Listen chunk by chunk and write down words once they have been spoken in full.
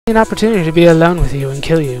An opportunity to be alone with you and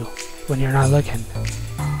kill you when you're not looking.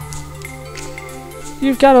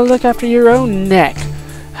 You've got to look after your own neck.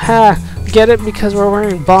 Ha! Get it because we're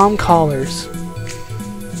wearing bomb collars.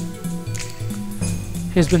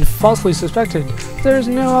 He's been falsely suspected. There's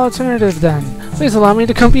no alternative then. Please allow me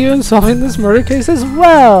to accompany you in solving this murder case as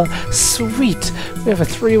well. Sweet! We have a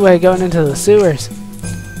three-way going into the sewers.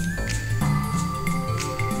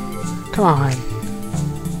 Come on.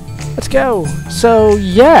 Let's go. So,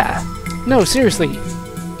 yeah. No, seriously.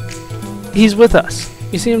 He's with us.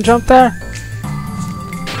 You see him jump there?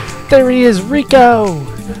 There he is, Rico!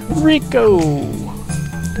 Rico!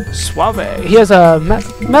 Suave. He has a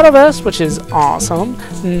metal vest, which is awesome.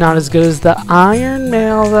 Not as good as the Iron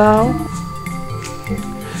Mail, though.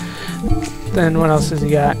 Then what else has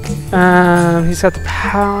he got? He's got the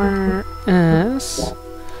Power S.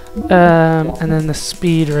 And then the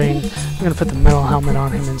Speed Ring. I'm going to put the metal helmet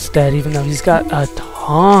on him instead, even though he's got a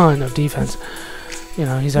ton of defense. You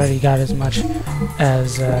know, he's already got as much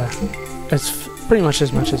as pretty much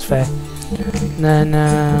as much as Fei. And then,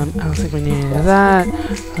 I don't think we need any of that.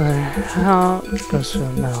 Goes to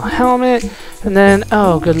a metal helmet. And then,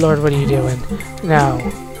 oh, good lord, what are you doing?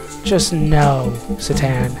 No. Just no,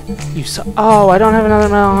 Citan. You oh, I don't have another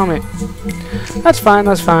metal helmet. That's fine,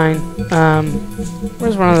 that's fine.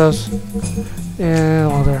 Where's one of those? Yeah,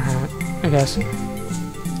 leather hat, I guess.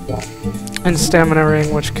 And stamina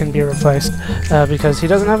ring, which can be replaced, because he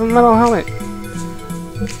doesn't have a metal helmet.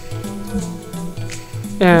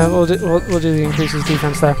 Yeah, we'll do the increases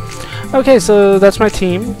defense there. Okay, so that's my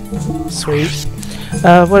team. Sweet.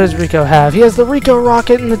 What does Rico have? He has the Rico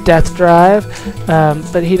rocket and the death drive,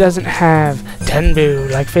 but he doesn't have Tenbu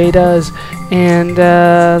like Fei does. And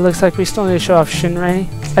looks like we still need to show off Shinrei.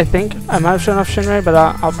 I think I might have shown off Shinrei, but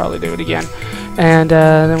I'll probably do it again. And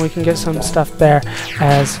then we can get some stuff there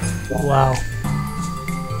as well.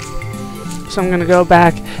 So I'm gonna go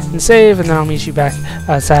back and save, and then I'll meet you back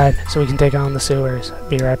outside so we can take on the sewers.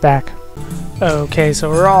 Be right back. Okay, so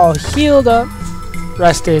we're all healed up,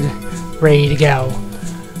 rested, ready to go.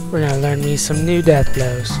 We're gonna learn me some new death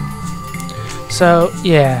blows. So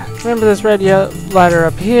yeah, remember this red ladder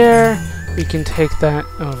up here? We can take that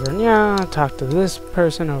over and yeah, talk to this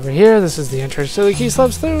person over here. This is the entrance to the Key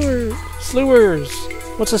Slab Slewers.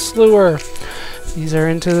 What's a slewer? These are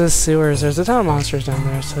into the sewers. There's a ton of monsters down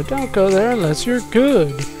there, so don't go there unless you're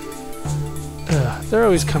good. Ugh, they're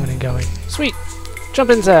always coming and going. Sweet! Jump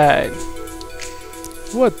inside!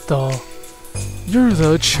 What the? You're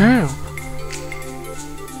the champ!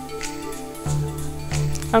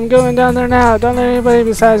 I'm going down there now. Don't let anybody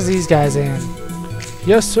besides these guys in.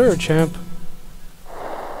 Yes, sir, champ.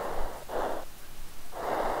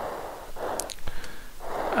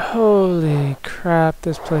 Holy crap,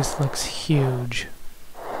 this place looks huge.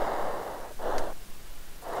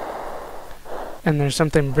 And there's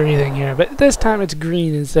something breathing here, but this time it's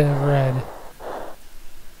green instead of red.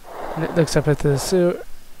 And it looks up at the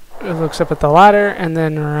it looks up at the ladder and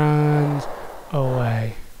then runs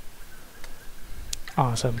away.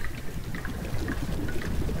 Awesome.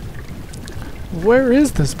 Where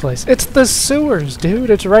is this place? It's the sewers, dude.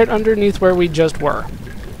 It's right underneath where we just were.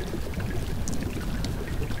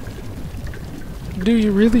 Do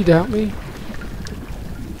you really doubt me?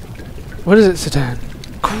 What is it, Citan?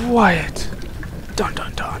 Quiet! Dun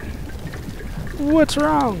dun dun! What's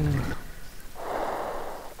wrong?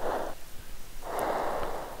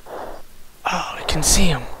 Oh, I can see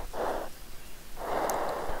him!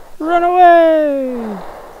 Run away!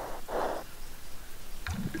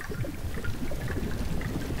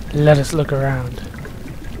 Let us look around.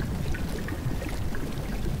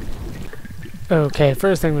 Okay,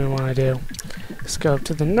 first thing we want to do is go up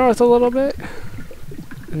to the north a little bit,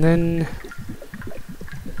 and then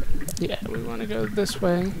yeah, we want to go this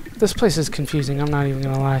way. This place is confusing, I'm not even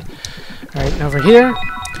gonna lie. Alright, and over here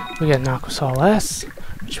we got Nakusal S,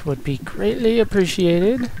 which would be greatly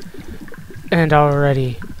appreciated. And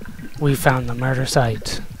already we found the murder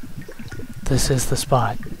site. This is the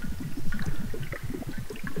spot.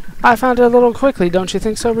 I found it a little quickly, don't you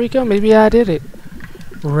think so, Rico? Maybe I did it.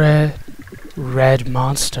 Red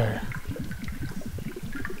monster.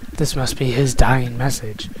 This must be his dying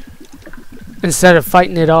message. Instead of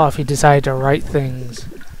fighting it off, he decided to write things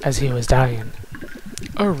as he was dying.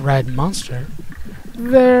 A red monster?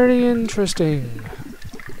 Very interesting.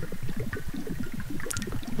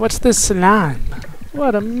 What's this slime?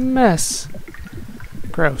 What a mess.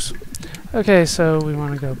 Gross. Okay, so we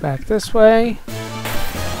want to go back this way.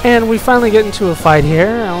 And we finally get into a fight here.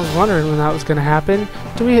 I was wondering when that was going to happen.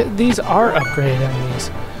 These are upgraded enemies.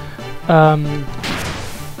 I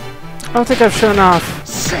don't think I've shown off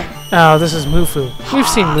Oh, this is Mufu. We've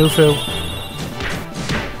seen Mufu.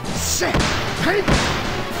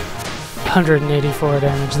 184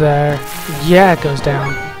 damage there. Yeah, it goes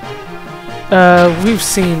down. We've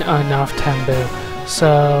seen enough Tenbu.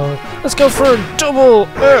 So, let's go for a double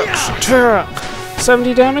attack!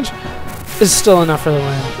 70 damage is still enough for the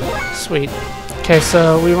win. Sweet. Okay,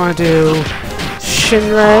 so we want to do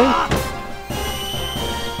Shinrei.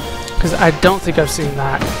 Because I don't think I've seen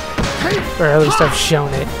that. Or at least I've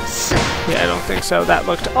shown it. Yeah, I don't think so. That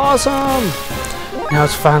looked awesome! Now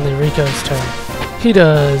it's finally Rico's turn. He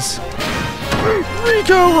does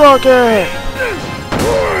Rico Rocket!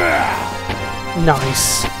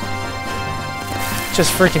 Nice.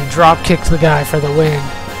 Just freaking drop kicked the guy for the win.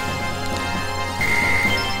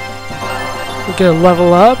 We get a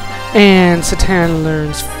level up, and Citan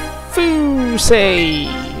learns Fusei.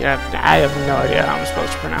 I have no idea how I'm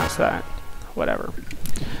supposed to pronounce that. Whatever.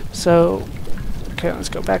 So, okay, let's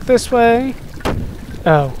go back this way.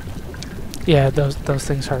 Oh. Yeah, those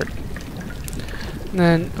things hurt. And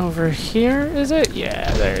then over here, is it?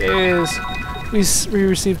 Yeah, there it is. We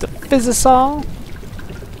received the Physisol,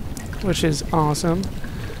 which is awesome.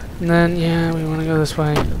 And then, yeah, we want to go this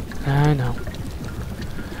way. I know.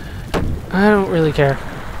 I don't really care.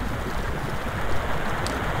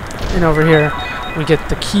 And over here, we get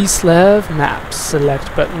the Kislev map.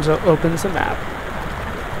 Select buttons opens the map.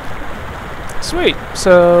 Sweet.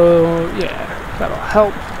 So, yeah, that'll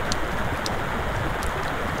help.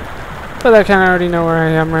 But I kind of already know where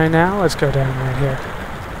I am right now. Let's go down right here.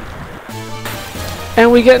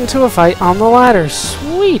 And we get into a fight on the ladder.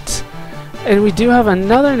 Sweet! And we do have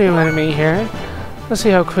another new enemy here. Let's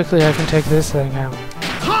see how quickly I can take this thing out.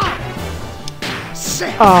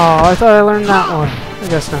 Oh, I thought I learned that one. I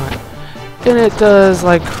guess not. And it does,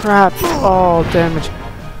 like, crap all damage.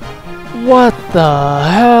 What the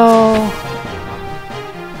hell?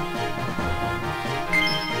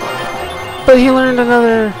 But he learned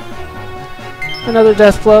another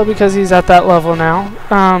death blow because he's at that level now.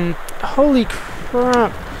 Holy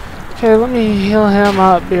crap. Okay, let me heal him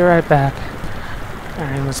up. Be right back.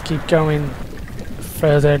 Alright, let's keep going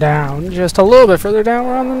further down. Just a little bit further down,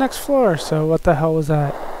 we're on the next floor. So what the hell was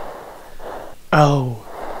that? Oh,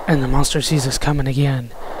 and the monster sees us coming again.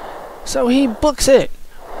 So he books it.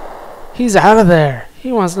 He's out of there.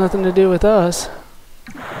 He wants nothing to do with us.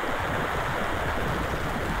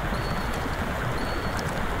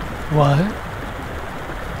 What?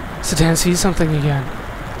 Citan sees something again.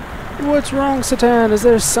 What's wrong, Citan? Is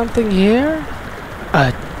there something here?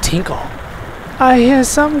 A tinkle. I hear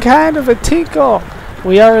some kind of a tinkle.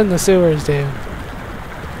 We are in the sewers, dude.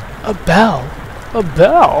 A bell? A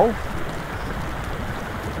bell?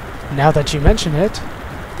 Now that you mention it,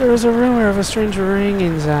 there is a rumor of a strange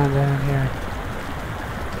ringing sound down here.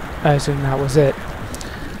 I assume that was it.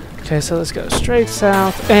 Okay, so let's go straight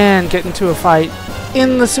south and get into a fight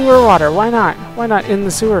in the sewer water. Why not? Why not in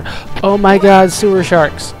the sewer? Oh my god, sewer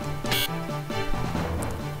sharks.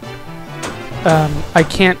 I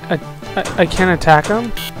can't attack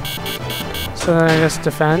them. So then I just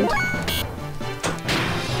defend.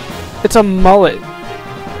 It's a mullet.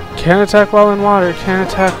 Can't attack while in water. Can't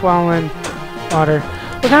attack while in water.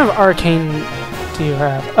 What kind of arcane do you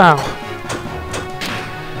have? Oh.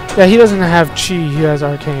 Yeah, he doesn't have chi. He has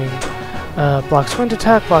arcane. Blocks wind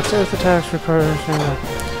attack, blocks earth attacks, requires...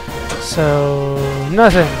 So,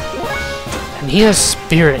 nothing. And he has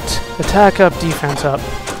spirit. Attack up, defense up.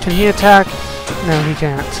 Can he attack? No, he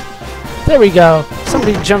can't. There we go.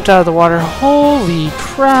 Somebody jumped out of the water. Holy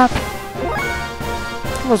crap.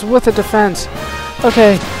 I was with a defense.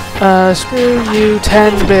 Okay, screw you,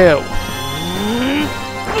 Tenbu.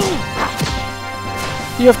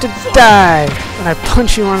 You have to die. And I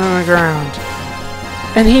punch you on the ground.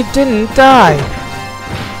 And he didn't die.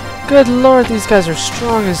 Good lord, these guys are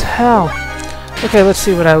strong as hell. Okay, let's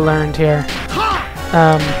see what I learned here.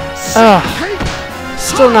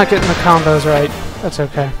 Still not getting the combos right. That's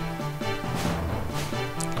okay.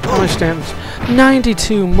 How much damage?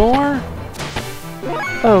 92 more?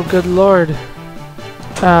 Oh, good lord.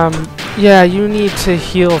 Yeah, you need to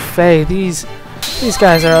heal Fei. These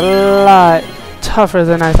guys are a lot tougher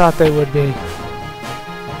than I thought they would be.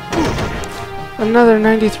 Another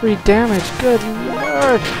 93 damage. Good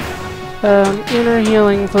lord. Inner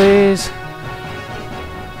healing, please.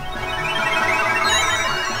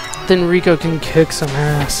 Then Rico can kick some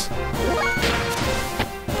ass.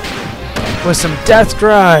 With some death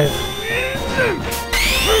drive.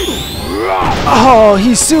 Oh,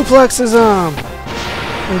 he suplexes him.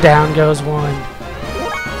 And down goes one.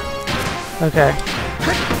 Okay.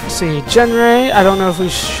 Let's see, Genray. I don't know if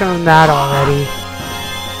we've shown that already.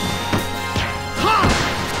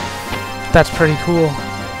 That's pretty cool.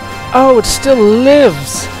 Oh, it still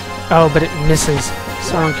lives! Oh, but it misses,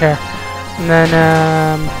 so I don't care. And then,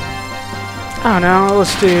 I don't know,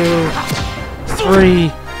 let's do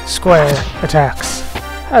 3 square attacks.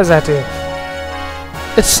 How does that do?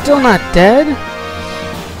 It's still not dead?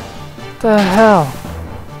 The hell?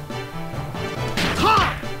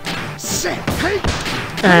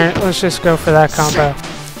 Alright, let's just go for that combo.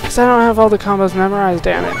 Because I don't have all the combos memorized,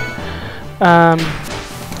 damn it.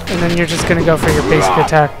 And then you're just gonna go for your basic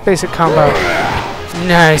attack, basic combo.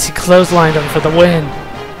 Nice, he clotheslined him for the win.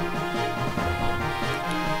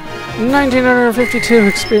 1952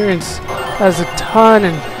 experience. That's a ton,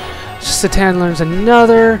 and Citan learns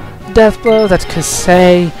another death blow. That's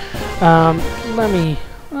Kasei.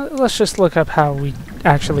 Let's just look up how we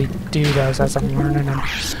actually do those as I'm learning them.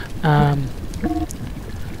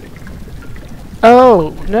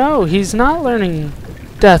 Oh, no, he's not learning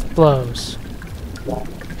death blows.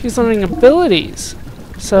 He's learning abilities.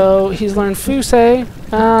 So he's learned Fusei.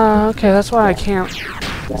 Okay, that's why I can't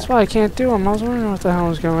do them. I was wondering what the hell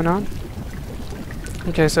was going on.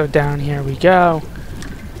 Okay, so down here we go.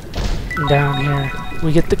 And down here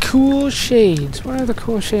we get the cool shades. What are the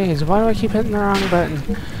cool shades? Why do I keep hitting the wrong button?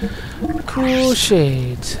 Cool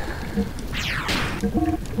shades.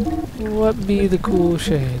 What be the cool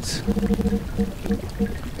shades?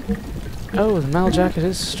 Oh, the metal jacket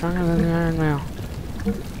is stronger than the iron mail.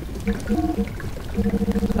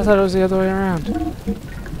 I thought it was the other way around.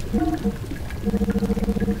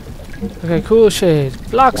 Okay, cool shades.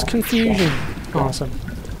 Blocks confusion. Awesome.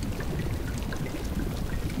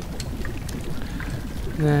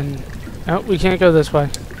 And then, oh, we can't go this way.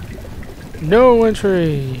 No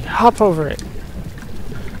entry. Hop over it.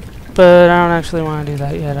 But I don't actually want to do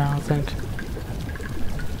that yet, I don't think.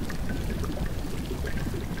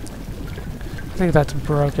 I think that's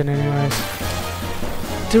broken anyways.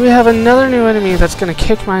 Do we have another new enemy that's going to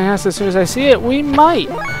kick my ass as soon as I see it? We might!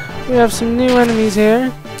 We have some new enemies here.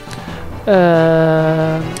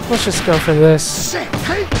 Let's just go for this.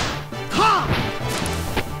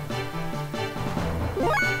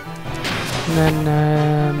 And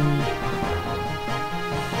then,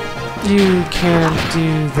 you can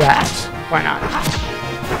do that. Why not?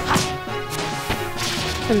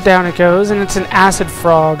 And down it goes, and it's an acid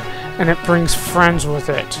frog, and it brings friends with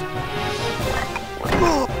it.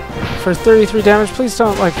 For 33 damage, please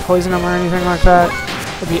don't like poison him or anything like that.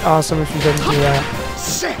 It'd be awesome if you didn't do that.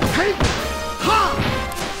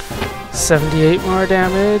 78 more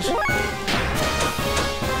damage.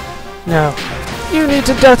 No. You need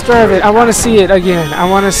to death drive it. I want to see it again. I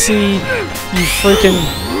want to see you freaking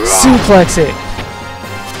suplex it.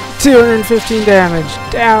 215 damage.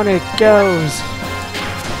 Down it goes.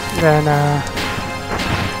 Then,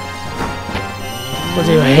 we'll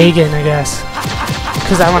do Hagen, I guess.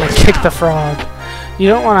 Because I want to kick the frog. You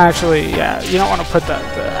don't want to actually, you don't want to put the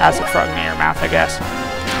acid frog near your mouth, I guess.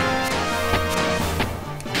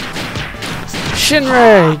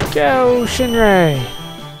 Shinrei! Go, Shinrei!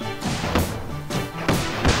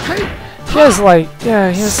 He has like, he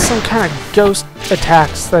has some kind of ghost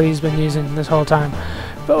attacks that he's been using this whole time.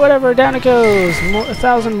 But whatever, down it goes.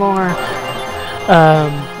 1,000 more.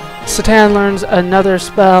 Citan learns another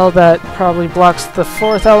spell that probably blocks the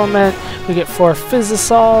 4th element. We get 4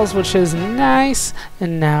 Physisols, which is nice.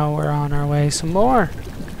 And now we're on our way some more.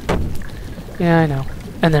 Yeah, I know.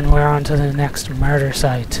 And then we're on to the next murder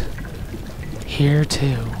site. Here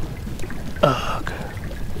too. Ugh.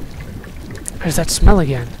 There's that smell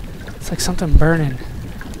again. It's like something burning.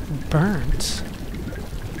 Burnt?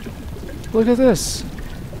 Look at this.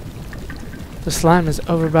 The slime is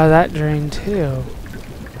over by that drain too.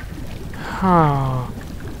 Huh.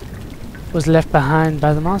 Was left behind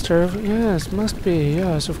by the monster. Yes, must be.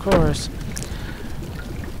 Yes, of course.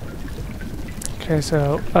 Okay,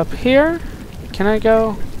 so up here. Can I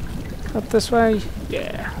go up this way?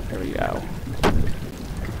 Yeah, there we go.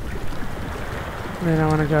 Then I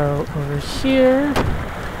want to go over here.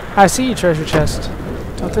 I see you, treasure chest.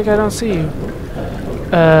 Don't think I don't see you.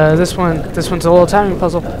 This one's a little timing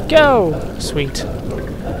puzzle. Go! Sweet.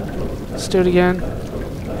 Let's do it again.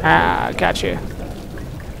 Ah, gotcha.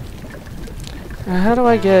 Now how do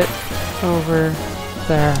I get over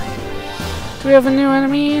there? Do we have a new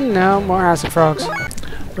enemy? No, more acid frogs.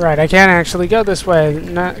 Right, I can't actually go this way.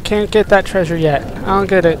 Can't get that treasure yet. I'll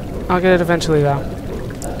get it. I'll get it eventually, though.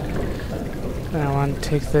 Then I want to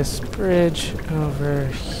take this bridge over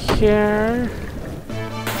here.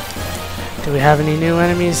 Do we have any new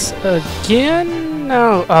enemies again?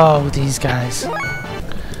 No. Oh, these guys.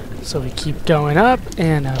 So we keep going up,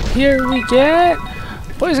 and up here we get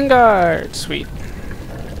Poison Guard. Sweet.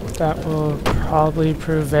 That will probably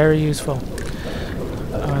prove very useful.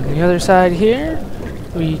 On the other side here,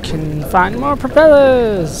 we can find more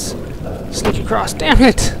propellers. Sneak across, damn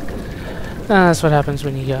it! That's what happens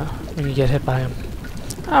when you get hit by them.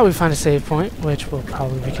 We find a save point, which will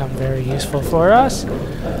probably become very useful for us.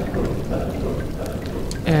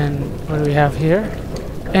 And what do we have here?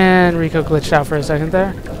 And Rico glitched out for a second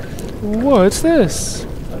there. What's this?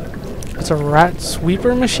 It's a rat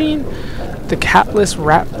sweeper machine? The catless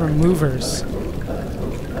rat removers.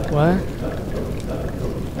 What?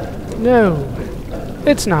 No.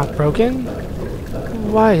 It's not broken.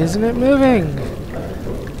 Why isn't it moving?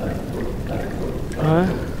 What?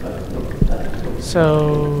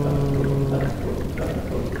 So...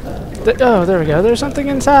 oh, there we go. There's something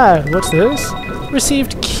inside. What's this?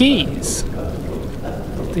 Received keys.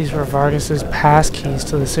 These were Vargas's pass keys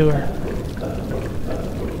to the sewer.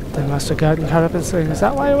 They must have gotten caught up in this thing. Is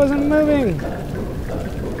that why it wasn't moving?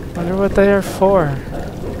 Wonder what they are for.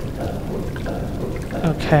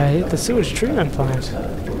 Okay, the sewage treatment plant.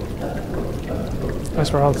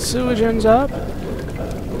 That's where all the sewage ends up.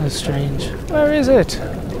 That's strange. Where is it?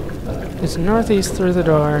 It's northeast through the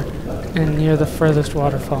door and near the furthest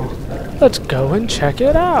waterfall. Let's go and check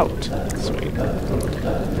it out. Sweet.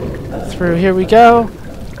 Through here we go.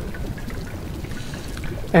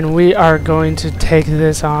 And we are going to take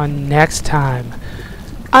this on next time.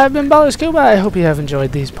 I've been Baller Scuba. I hope you have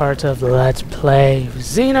enjoyed these parts of Let's Play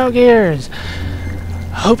Xenogears.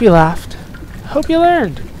 Hope you laughed. Hope you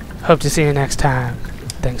learned. Hope to see you next time.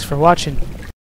 Thanks for watching.